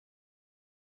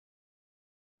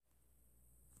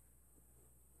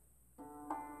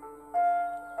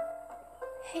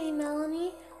Hey,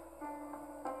 Melanie.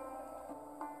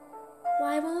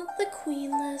 Why won't the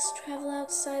queen let us travel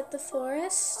outside the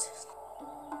forest?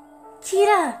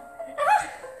 Kita!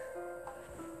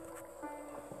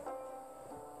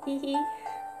 Hee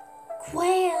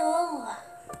Quail!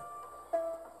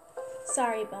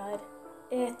 Sorry, bud.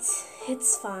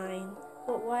 It's fine.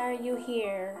 But why are you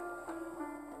here?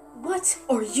 What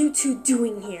are you two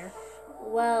doing here?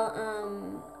 Well,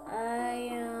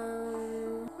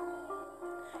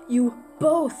 You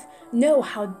both know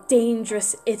how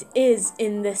dangerous it is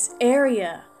in this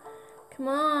area. Come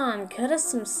on, cut us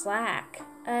some slack.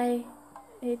 I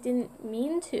didn't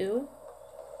mean to.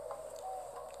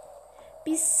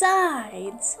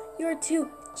 Besides, you're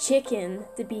too chicken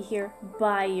to be here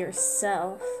by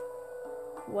yourself.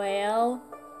 Quail,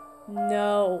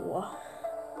 no.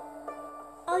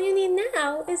 All you need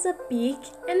now is a beak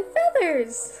and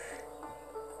feathers.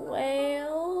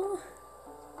 Quail.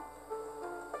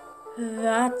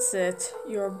 That's it.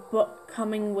 You're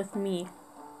coming with me.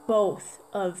 Both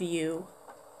of you.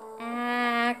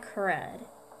 Ah, crud.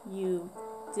 You've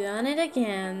done it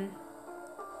again.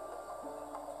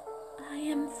 I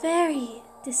am very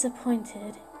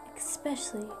disappointed,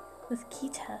 especially with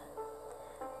Kita.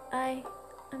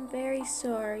 I'm very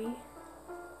sorry.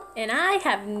 And I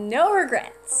have no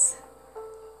regrets.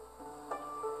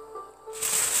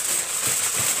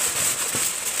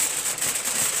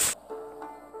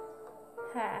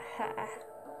 Ha ha.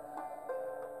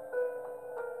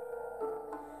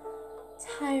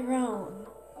 Tyrone.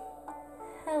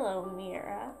 Hello,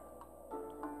 Mira.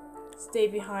 Stay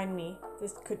behind me.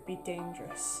 This could be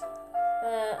dangerous.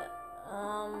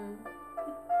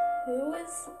 Who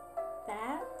is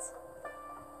that?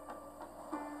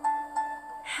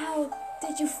 How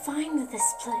did you find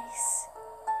this place?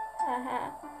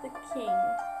 Haha, the king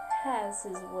has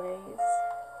his ways.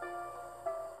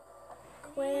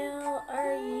 Quail,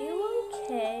 are you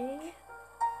okay?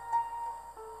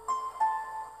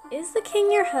 Is the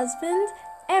king your husband?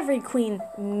 Every queen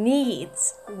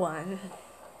needs one.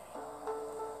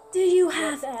 Do you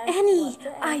have any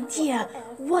idea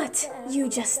what you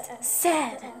just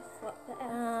said?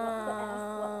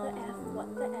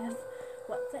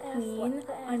 Queen,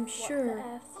 I'm sure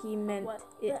he meant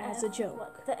it as a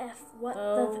joke.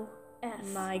 Oh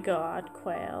my God,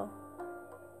 Quail.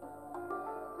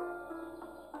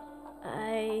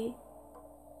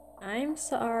 I'm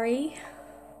sorry.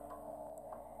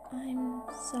 I'm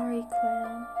sorry,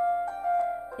 Quail.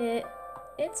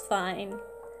 It's fine.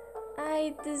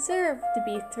 I deserve to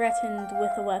be threatened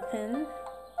with a weapon.